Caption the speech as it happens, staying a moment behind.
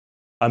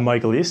I'm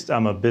Michael East.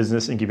 I'm a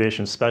business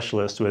incubation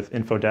specialist with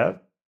InfoDev.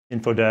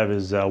 InfoDev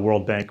is a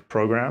World Bank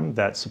program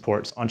that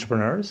supports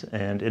entrepreneurs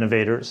and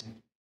innovators.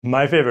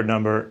 My favorite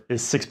number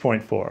is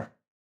 6.4.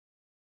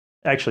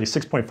 Actually,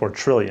 6.4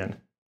 trillion.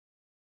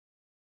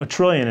 A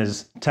trillion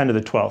is 10 to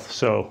the 12th,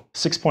 so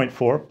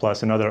 6.4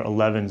 plus another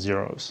 11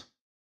 zeros.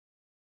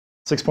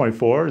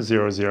 6.4,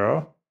 0, 0,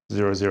 0,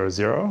 0, 0, 0,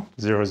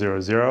 0,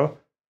 0,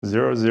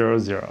 0, 0,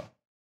 0.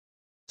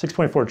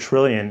 6.4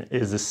 trillion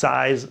is the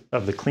size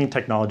of the clean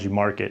technology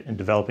market in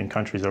developing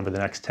countries over the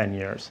next 10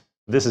 years.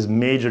 This is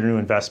major new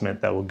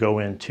investment that will go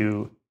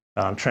into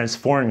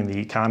transforming the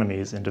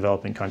economies in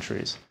developing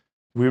countries.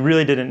 We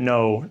really didn't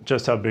know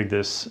just how big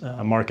this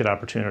market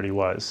opportunity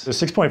was. So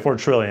 6.4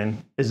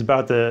 trillion is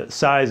about the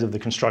size of the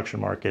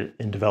construction market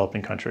in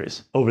developing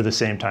countries over the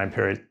same time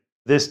period.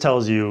 This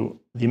tells you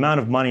the amount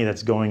of money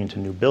that's going into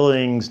new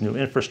buildings, new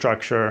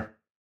infrastructure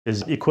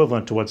is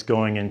equivalent to what's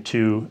going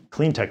into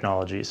clean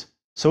technologies.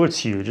 So it's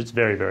huge, it's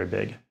very, very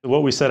big.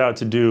 What we set out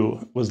to do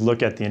was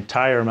look at the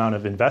entire amount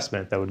of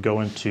investment that would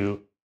go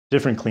into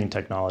different clean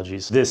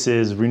technologies. This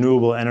is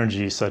renewable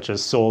energy such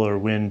as solar,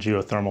 wind,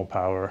 geothermal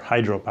power,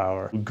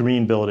 hydropower,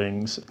 green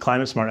buildings,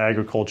 climate smart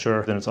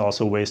agriculture, then it's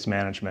also waste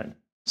management.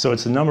 So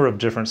it's a number of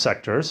different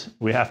sectors.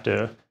 We have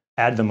to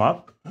add them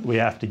up. We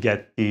have to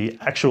get the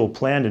actual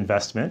planned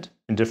investment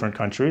in different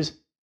countries,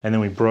 and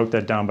then we broke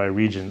that down by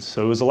regions.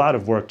 So it was a lot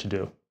of work to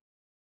do.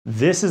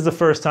 This is the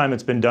first time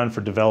it's been done for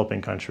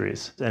developing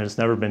countries, and it's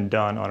never been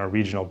done on a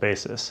regional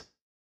basis.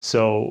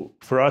 So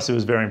for us, it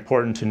was very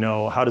important to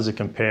know how does it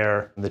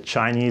compare the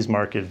Chinese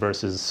market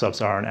versus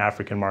sub-Saharan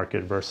African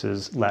market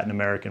versus Latin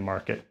American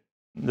market.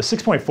 The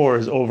 6.4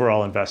 is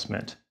overall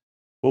investment.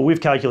 What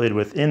we've calculated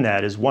within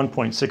that is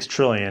 1.6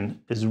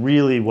 trillion is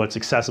really what's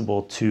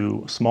accessible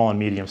to small and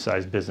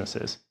medium-sized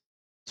businesses.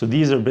 So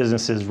these are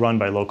businesses run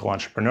by local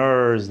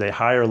entrepreneurs, they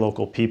hire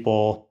local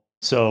people.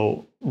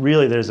 So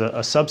really there's a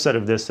subset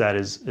of this that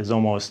is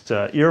almost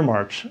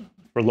earmarked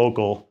for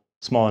local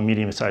small and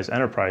medium-sized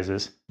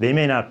enterprises. They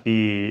may not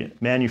be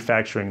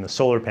manufacturing the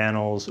solar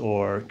panels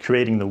or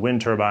creating the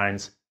wind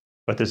turbines,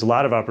 but there's a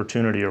lot of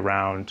opportunity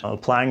around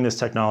applying this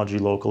technology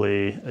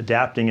locally,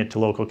 adapting it to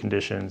local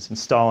conditions,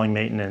 installing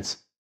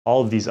maintenance,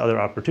 all of these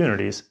other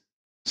opportunities.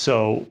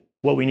 So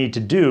what we need to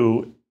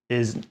do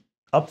is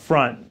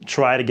upfront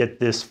try to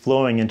get this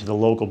flowing into the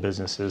local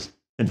businesses.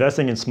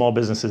 Investing in small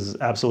businesses is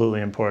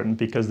absolutely important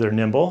because they're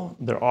nimble.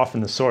 They're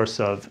often the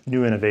source of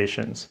new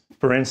innovations.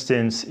 For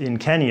instance, in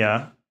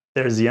Kenya,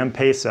 there's the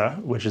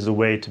M-Pesa, which is a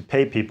way to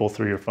pay people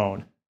through your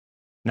phone.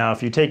 Now,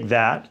 if you take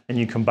that and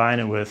you combine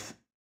it with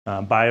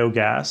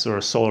biogas or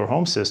a solar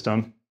home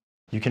system,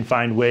 you can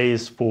find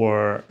ways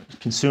for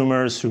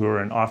consumers who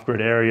are in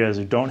off-grid areas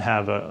who don't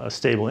have a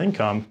stable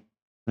income,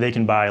 they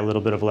can buy a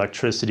little bit of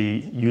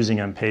electricity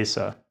using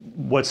M-Pesa.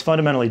 What's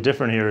fundamentally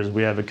different here is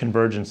we have a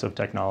convergence of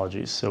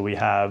technologies. So we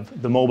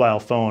have the mobile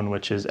phone,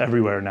 which is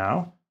everywhere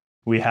now.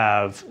 We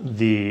have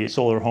the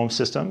solar home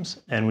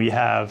systems, and we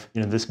have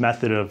this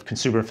method of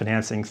consumer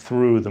financing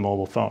through the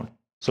mobile phone.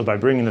 So by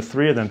bringing the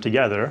three of them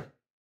together,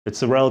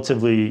 it's a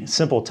relatively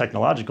simple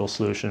technological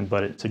solution,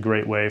 but it's a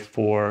great way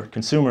for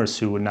consumers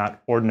who would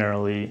not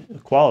ordinarily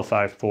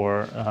qualify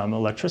for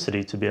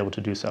electricity to be able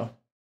to do so.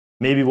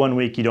 Maybe one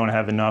week you don't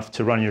have enough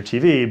to run your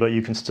TV, but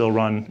you can still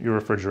run your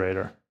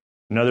refrigerator.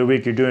 Another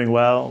week you're doing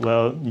well,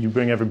 you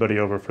bring everybody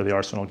over for the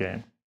Arsenal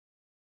game.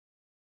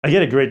 I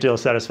get a great deal of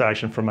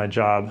satisfaction from my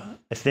job.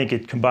 I think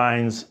it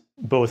combines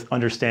both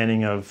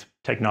understanding of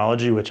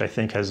technology, which I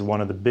think has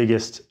one of the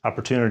biggest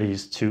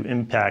opportunities to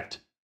impact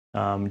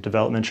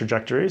development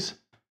trajectories.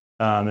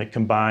 It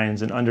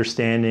combines an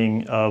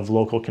understanding of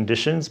local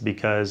conditions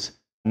because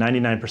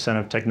 99%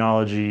 of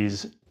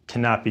technologies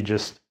cannot be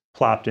just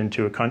plopped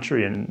into a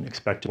country and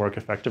expect to work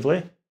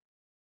effectively.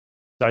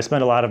 So I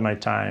spend a lot of my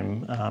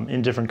time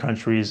in different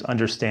countries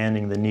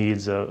understanding the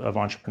needs of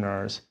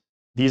entrepreneurs.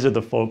 These are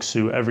the folks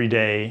who every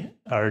day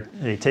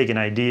they take an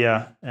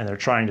idea and they're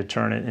trying to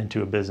turn it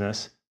into a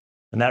business.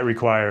 And that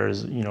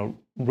requires,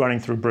 running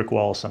through brick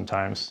walls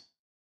sometimes.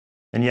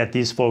 And yet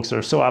these folks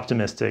are so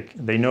optimistic.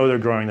 They know they're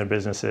growing their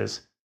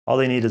businesses. All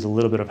they need is a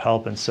little bit of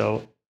help. And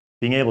so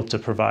being able to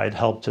provide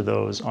help to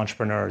those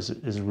entrepreneurs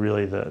is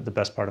really the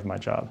best part of my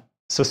job.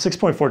 So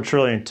 6.4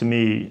 trillion to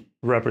me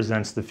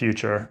represents the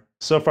future.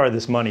 So far,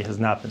 this money has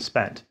not been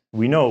spent.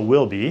 We know it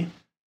will be,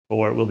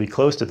 or it will be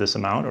close to this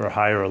amount, or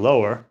higher or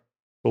lower.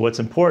 But what's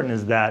important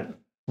is that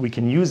we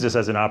can use this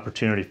as an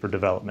opportunity for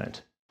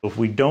development. If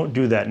we don't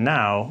do that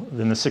now,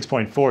 then the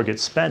 6.4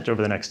 gets spent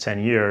over the next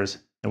 10 years,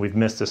 and we've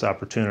missed this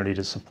opportunity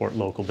to support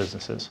local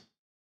businesses.